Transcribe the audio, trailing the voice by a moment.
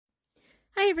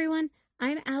everyone,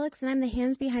 I'm Alex and I'm the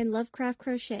hands behind Lovecraft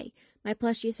Crochet. My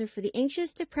plushies are for the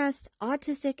anxious, depressed,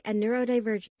 autistic, and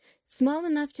neurodivergent. Small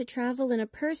enough to travel in a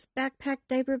purse, backpack,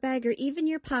 diaper bag, or even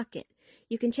your pocket.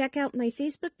 You can check out my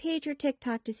Facebook page or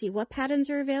TikTok to see what patterns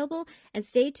are available and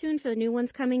stay tuned for the new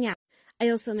ones coming out. I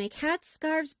also make hats,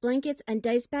 scarves, blankets, and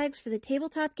dice bags for the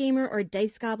tabletop gamer or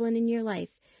dice goblin in your life.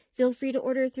 Feel free to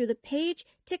order through the page,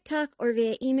 TikTok, or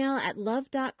via email at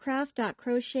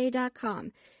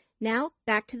love.craft.crochet.com. Now,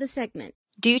 back to the segment.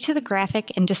 Due to the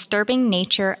graphic and disturbing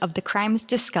nature of the crimes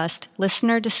discussed,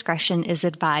 listener discretion is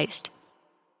advised.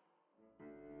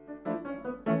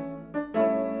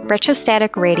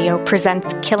 Retrostatic Radio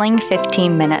presents Killing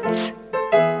 15 Minutes.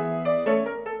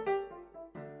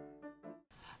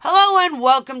 Hello and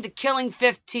welcome to Killing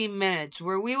 15 Minutes,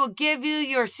 where we will give you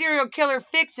your serial killer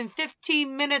fix in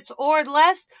 15 minutes or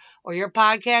less, or your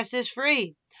podcast is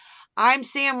free. I'm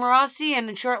Sam Rossi,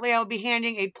 and shortly I will be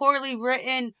handing a poorly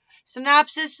written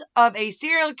synopsis of a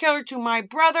serial killer to my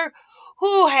brother,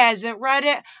 who hasn't read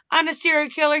it, on a serial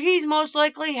killer he's most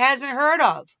likely hasn't heard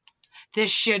of.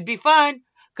 This should be fun.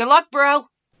 Good luck, bro.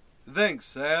 Thanks,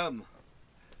 Sam.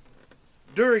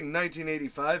 During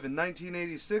 1985 and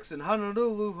 1986 in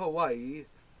Honolulu, Hawaii,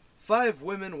 5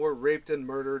 women were raped and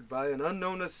murdered by an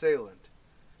unknown assailant.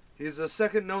 He's the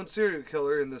second known serial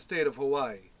killer in the state of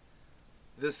Hawaii.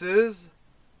 This is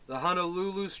the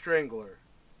Honolulu Strangler.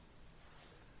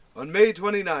 On May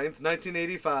 29th,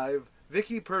 1985,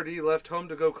 Vicky Purdy left home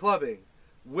to go clubbing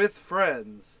with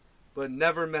friends, but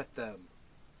never met them.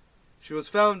 She was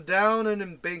found down an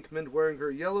embankment wearing her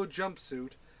yellow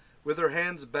jumpsuit with her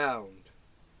hands bound.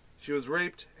 She was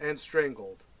raped and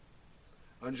strangled.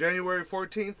 On January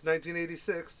 14th,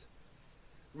 1986,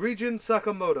 Regin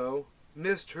Sakamoto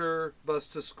missed her bus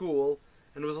to school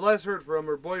and was last heard from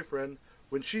her boyfriend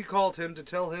when she called him to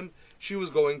tell him she was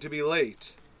going to be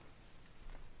late.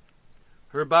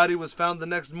 Her body was found the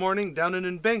next morning down an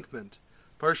embankment,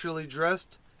 partially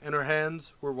dressed, and her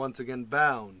hands were once again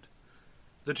bound.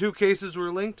 The two cases were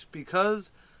linked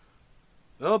because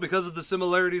of the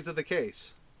similarities of the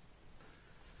case.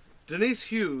 Denise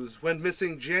Hughes went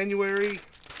missing January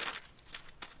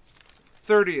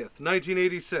 30th,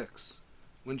 1986.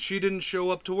 When she didn't show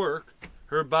up to work,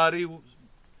 her body...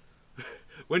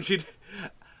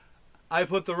 I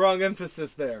put the wrong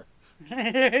emphasis there.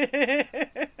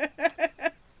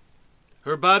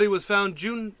 Her body was found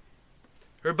January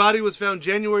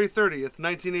 30th,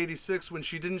 1986, when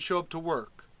she didn't show up to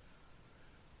work.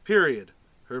 Period.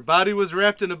 Her body was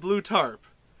wrapped in a blue tarp.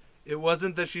 It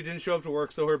wasn't that she didn't show up to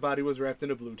work, so her body was wrapped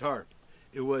in a blue tarp.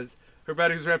 It was her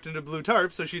body was wrapped in a blue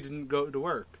tarp, so she didn't go to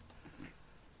work.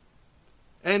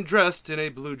 And dressed in a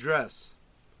blue dress.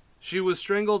 She was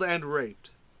strangled and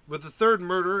raped. With the third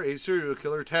murder, a serial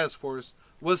killer task force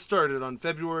was started on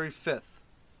February 5th.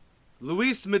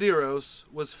 Luis Medeiros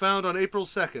was found on April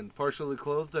 2nd, partially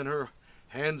clothed and her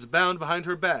hands bound behind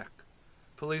her back.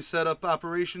 Police set up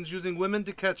operations using women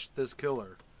to catch this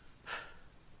killer.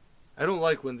 I don't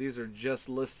like when these are just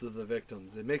lists of the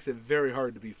victims. It makes it very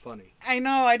hard to be funny. I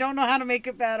know. I don't know how to make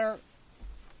it better.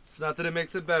 It's not that it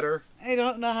makes it better. I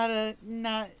don't know how to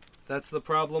not... That's the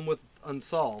problem with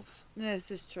Unsolved.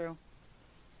 This is true.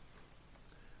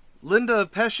 Linda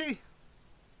Pesci?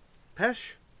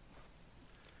 Pesh?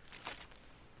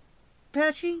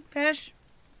 Pesci?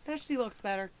 Pesci looks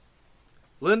better.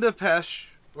 Linda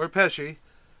Pesh, or Pesci,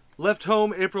 left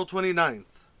home April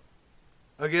 29th,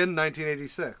 again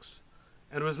 1986,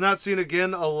 and was not seen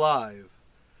again alive.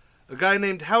 A guy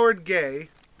named Howard Gay,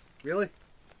 really?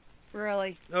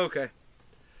 Really? Okay,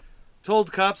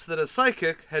 told cops that a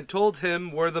psychic had told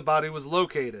him where the body was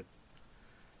located.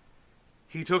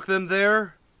 He took them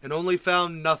there and only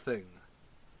found nothing.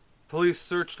 Police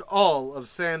searched all of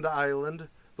Sand Island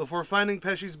before finding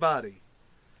Pesci's body.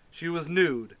 She was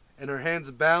nude and her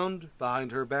hands bound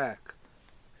behind her back.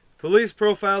 Police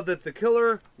profiled that the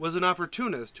killer was an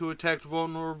opportunist who attacked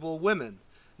vulnerable women,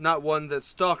 not one that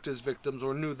stalked his victims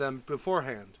or knew them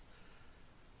beforehand.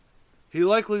 He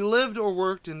likely lived or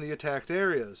worked in the attacked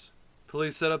areas.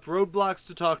 Police set up roadblocks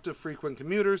to talk to frequent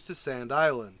commuters to Sand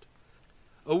Island.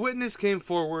 A witness came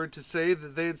forward to say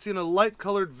that they had seen a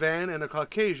light-colored van and a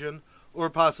Caucasian, or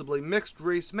possibly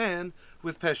mixed-race man,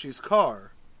 with Pesci's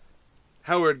car.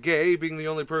 Howard Gay, being the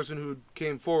only person who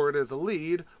came forward as a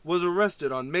lead, was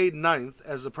arrested on May 9th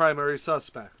as the primary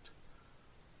suspect.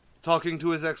 Talking to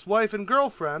his ex-wife and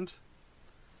girlfriend,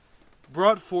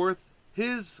 brought forth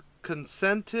his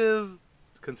consensual.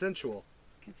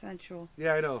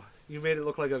 Yeah, I know. You made it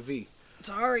look like a V.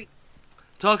 Sorry.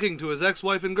 Talking to his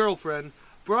ex-wife and girlfriend,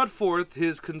 brought forth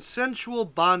his consensual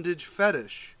bondage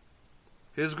fetish.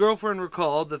 His girlfriend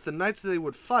recalled that the nights they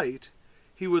would fight,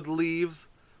 he would leave,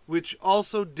 which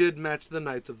also did match the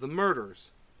nights of the murders.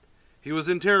 He was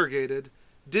interrogated,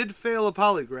 did fail a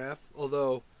polygraph,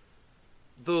 although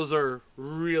those are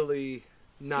really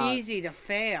not... Easy to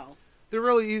fail. They're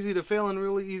really easy to fail and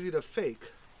really easy to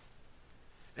fake.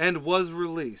 And was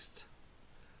released.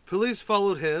 Police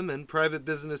followed him, and private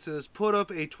businesses put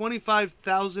up a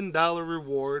 $25,000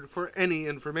 reward for any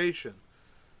information.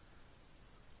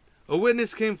 A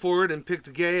witness came forward and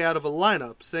picked Gay out of a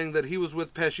lineup, saying that he was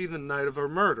with Pesci the night of her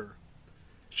murder.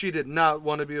 She did not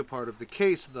want to be a part of the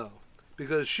case, though,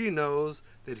 because she knows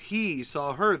that he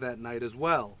saw her that night as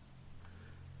well.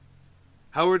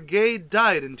 Howard Gay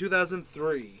died in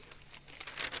 2003.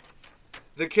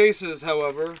 The cases,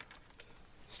 however,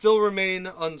 still remain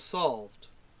unsolved.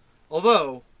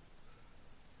 Although,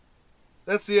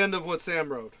 that's the end of what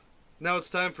Sam wrote. Now it's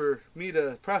time for me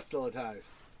to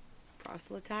proselytize.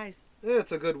 Proselytize. Yeah,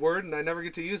 it's a good word, and I never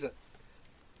get to use it.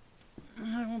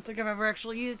 I don't think I've ever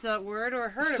actually used that word or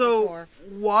heard it before.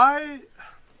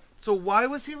 So why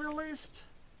was he released?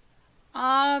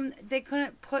 They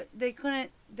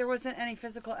couldn't, there wasn't any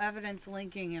physical evidence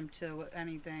linking him to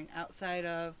anything outside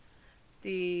of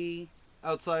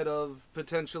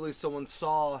potentially someone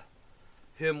saw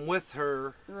him with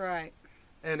her. Right.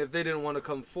 And if they didn't want to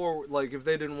come forward, like if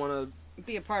they didn't want to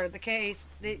be a part of the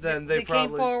case, they probably came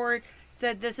forward,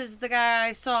 said, "This is the guy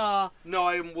I saw." No,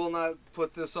 I will not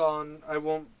put this on. I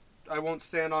won't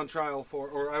stand on trial for,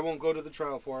 or I won't go to the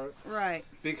trial for it. Right.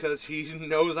 Because he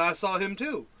knows I saw him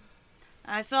too.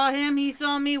 I saw him. He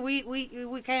saw me. We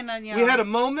kind of, We had a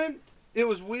moment. It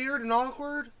was weird and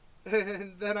awkward,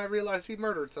 and then I realized he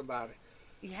murdered somebody.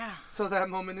 Yeah. So that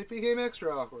moment it became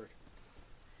extra awkward.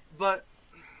 But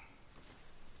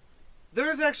there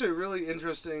is actually a really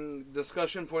interesting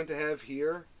discussion point to have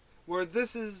here, where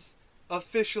this is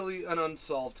officially an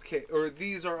unsolved case, or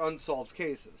these are unsolved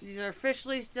cases. These are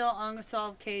officially still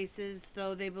unsolved cases,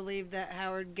 though they believe that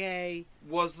Howard Gay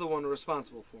was the one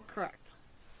responsible for it. Correct.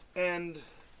 And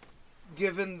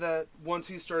given that once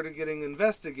he started getting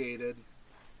investigated,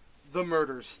 the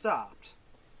murders stopped.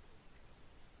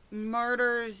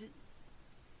 Murders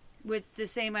with the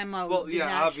same MO did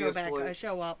not obviously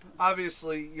show up.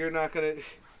 Obviously, you're not going to...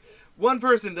 One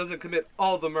person doesn't commit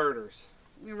all the murders.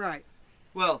 You're right.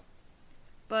 Well...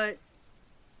 But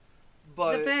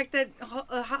the fact that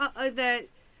that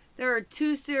there are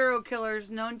 2 serial killers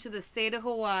known to the state of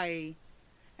Hawaii,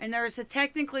 and there's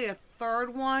technically a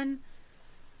third one,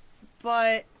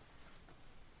 but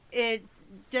it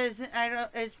doesn't...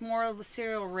 It's more of a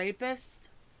serial rapist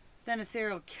than a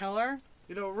serial killer.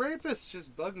 You know, rapists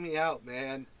just bug me out,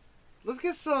 man. Let's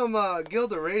get some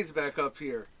Gilda Rays back up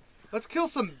here. Let's kill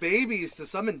some babies to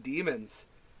summon demons.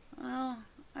 Well,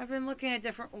 I've been looking at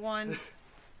different ones.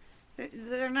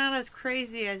 They're not as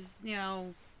crazy as,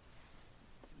 You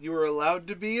were allowed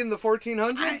to be in the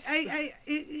 1400s? I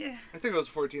think it was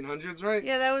 1400s, right?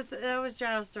 Yeah, that was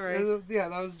Giles stories. Yeah,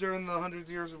 that was during the 100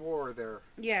 Years of War there.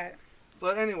 Yeah.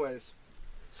 But anyways,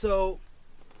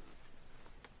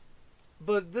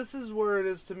 but this is where it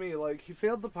is to me. Like, he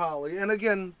failed the poly. And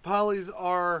again, polys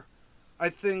are, I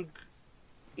think...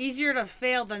 easier to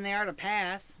fail than they are to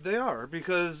pass. They are,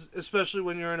 because especially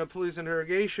when you're in a police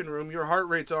interrogation room, your heart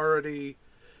rate's already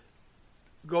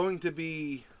going to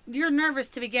be... You're nervous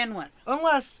to begin with.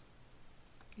 Unless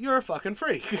you're a fucking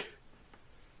freak.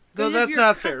 Though that's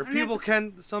not fair.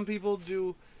 Some people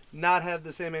do not have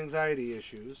the same anxiety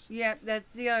issues. Yeah,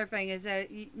 that's the other thing, is that,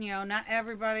 not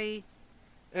everybody...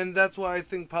 And that's why I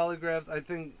think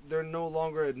polygraphs, they're no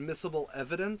longer admissible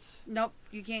evidence. Nope,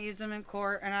 you can't use them in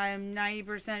court, and I'm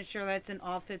 90% sure that's in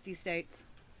all 50 states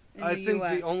in I the think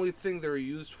US. the only thing they're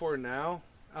used for now,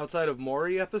 outside of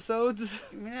Maury episodes,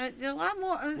 a lot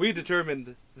more. We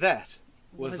determined that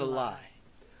was a lie.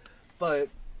 But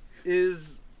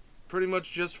is pretty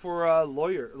much just for a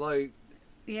lawyer. Like,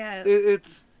 yeah,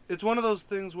 it's one of those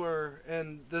things where,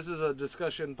 and this is a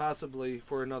discussion possibly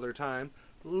for another time,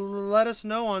 let us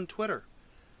know on Twitter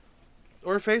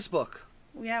or Facebook.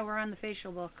 Yeah, we're on the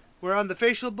facial book. We're on the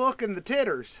facial book and the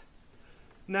titters.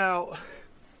 Now,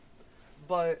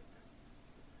 but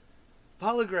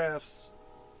polygraphs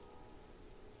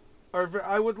are...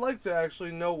 I would like to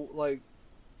actually know, like,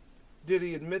 did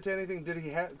he admit to anything? Did he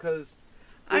have... Because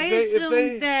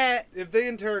if they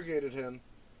interrogated him,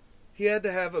 he had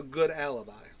to have a good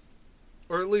alibi.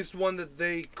 Or at least one that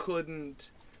they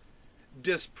couldn't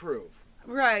disprove.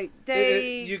 Right.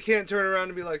 You can't turn around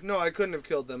and be like, no, I couldn't have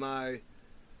killed them. I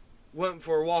went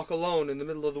for a walk alone in the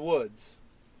middle of the woods.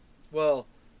 Well,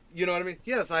 you know what I mean?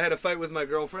 Yes, I had a fight with my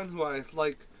girlfriend, who I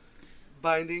like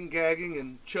binding, gagging,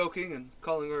 and choking, and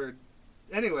calling her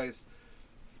Anyways,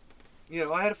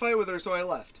 I had a fight with her, so I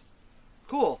left.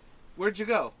 Cool. Where'd you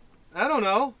go? I don't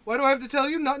know. Why do I have to tell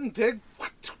you? Nothing, pig.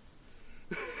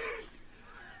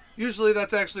 Usually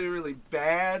that's actually a really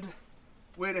bad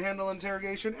way to handle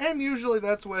interrogation, and usually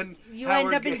that's when you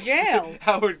end up in jail.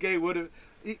 Howard Gay would have...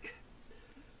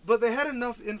 But they had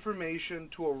enough information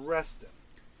to arrest him.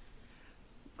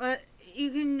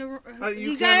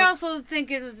 You can also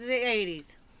think it was the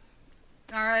 80s.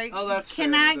 All right? Oh, that's fair.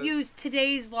 Cannot use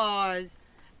today's laws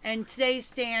and today's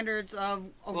standards of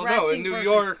arresting. Well, no, in New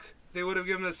York, they would have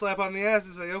given a slap on the ass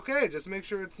and say, okay, just make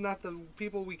sure it's not the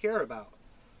people we care about.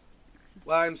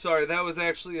 Well, I'm sorry, that was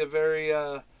actually a very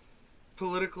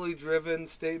politically driven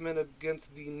statement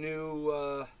against the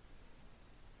new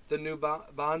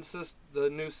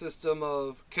system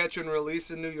of catch and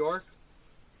release in New York.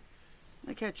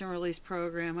 The catch and release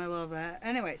program, I love that.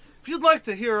 Anyways. If you'd like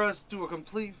to hear us do a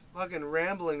complete fucking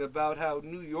rambling about how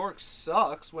New York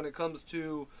sucks when it comes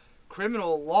to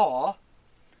criminal law,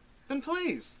 then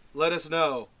please let us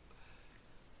know.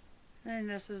 And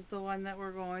this is the one that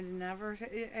we're going to never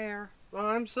air. Well,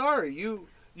 I'm sorry. You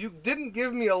didn't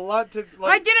give me a lot to...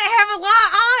 I didn't have a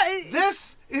lot on...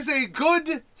 This is a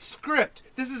good script.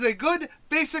 This is a good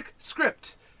basic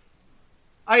script.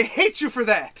 I hate you for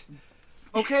that.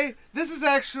 Okay? This is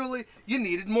actually... You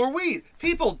needed more weed.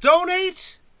 People,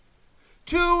 donate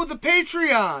to the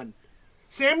Patreon.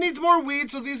 Sam needs more weed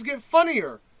so these get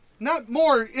funnier. Not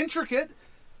more intricate.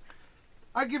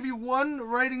 I give you one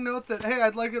writing note that, hey,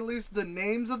 I'd like at least the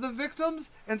names of the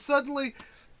victims, and suddenly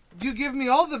you give me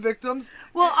all the victims,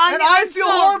 and I feel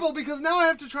horrible because now I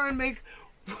have to try and make...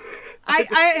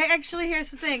 I actually,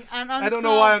 here's the thing. I don't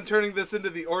know why I'm turning this into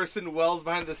the Orson Welles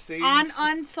behind the scenes. On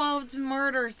Unsolved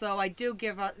Murders, though, I do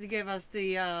give us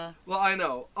the... Well, I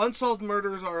know. Unsolved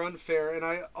Murders are unfair, and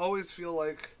I always feel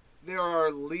like they are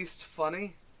our least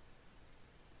funny.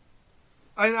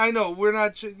 I know, we're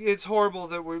not... It's horrible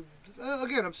that we're...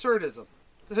 Again, absurdism.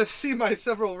 See my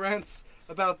several rants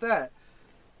about that.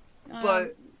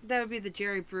 But that would be the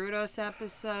Jerry Brudos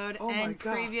episode. Oh and my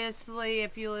God. Previously,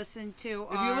 if you listen to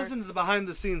the behind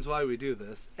the scenes why we do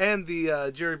this, and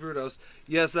the Jerry Brudos,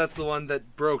 yes, that's the one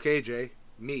that broke AJ,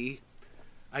 me.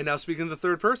 I now speak in the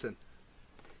third person.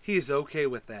 He's okay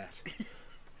with that.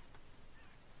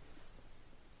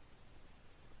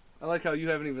 I like how you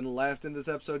haven't even laughed in this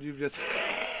episode. You've just...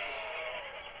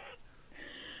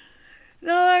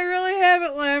 No, I really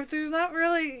haven't laughed. There's not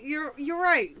really... You're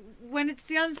right. When it's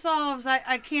the Unsolved,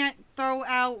 I can't throw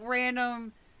out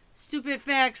random stupid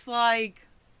facts like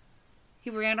he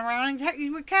ran around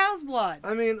with cow's blood.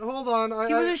 I mean, hold on.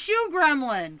 He was a shoe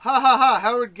gremlin. Ha ha ha.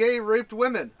 Howard Gay raped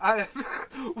women. Yeah,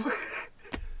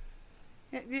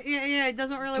 it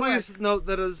doesn't really work. Please note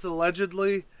that is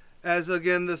allegedly, as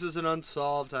again, this is an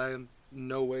unsolved. I am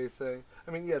no way saying...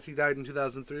 I mean, yes, he died in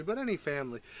 2003, but any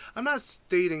family. I'm not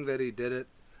stating that he did it.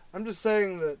 I'm just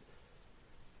saying that...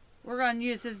 We're going to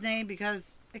use his name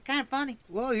because it's kind of funny.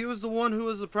 Well, he was the one who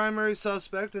was the primary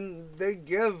suspect, and they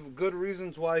give good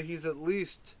reasons why he's at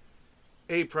least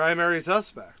a primary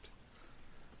suspect.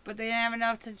 But they didn't have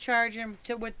enough to charge him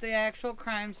with the actual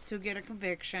crimes to get a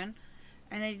conviction.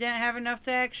 And they didn't have enough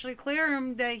to actually clear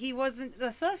him that he wasn't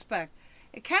the suspect.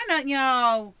 It kind of,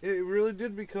 It really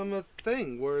did become a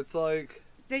thing where it's like...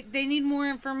 They need more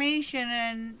information,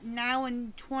 and now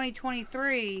in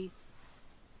 2023,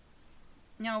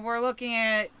 we're looking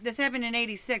at... This happened in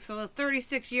 86, so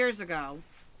 36 years ago.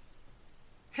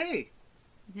 Hey,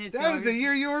 that was the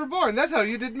year you were born. That's how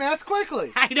you did math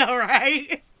quickly. I know,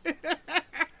 right?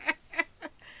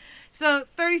 So,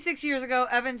 36 years ago,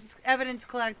 evidence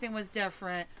collecting was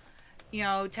different.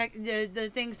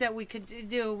 The things that we could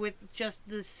do with just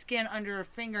the skin under our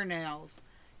fingernails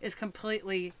is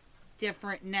completely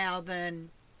different now than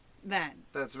then.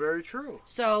 That's very true.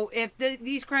 So if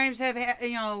these crimes have,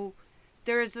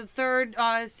 there is a third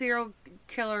serial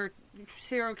killer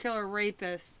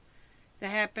rapist that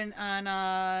happened on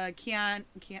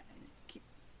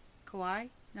Kauai?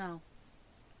 No.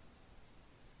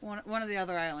 One of the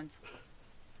other islands.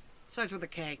 Starts with a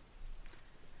K.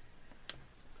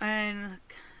 And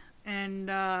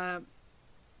that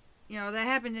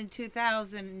happened in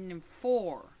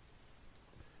 2004.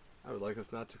 I would like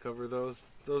us not to cover those.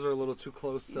 Those are a little too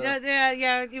close to...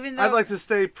 Yeah, even though... I'd like to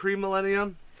stay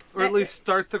pre-millennium, or at least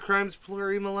start the crimes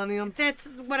pre-millennium. That's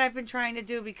what I've been trying to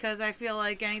do, because I feel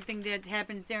like anything that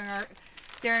happens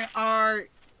during our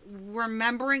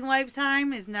remembering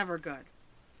lifetime is never good.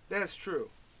 That's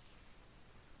true.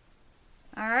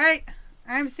 All right.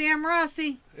 I'm Sam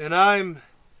Rossi. And I'm...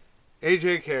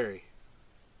 AJ Carey.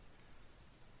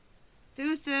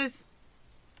 Deuces.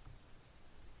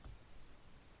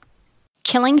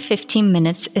 Killing 15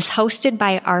 Minutes is hosted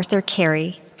by Arthur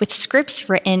Carey, with scripts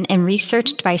written and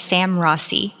researched by Sam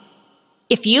Rossi.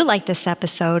 If you like this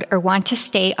episode or want to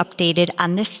stay updated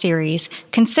on this series,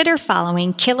 consider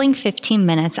following Killing 15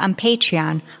 Minutes on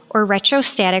Patreon or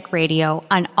Retrostatic Radio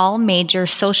on all major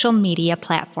social media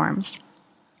platforms.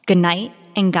 Good night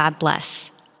and God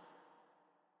bless.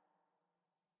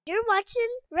 You're watching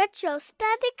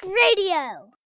Retrostatic Radio.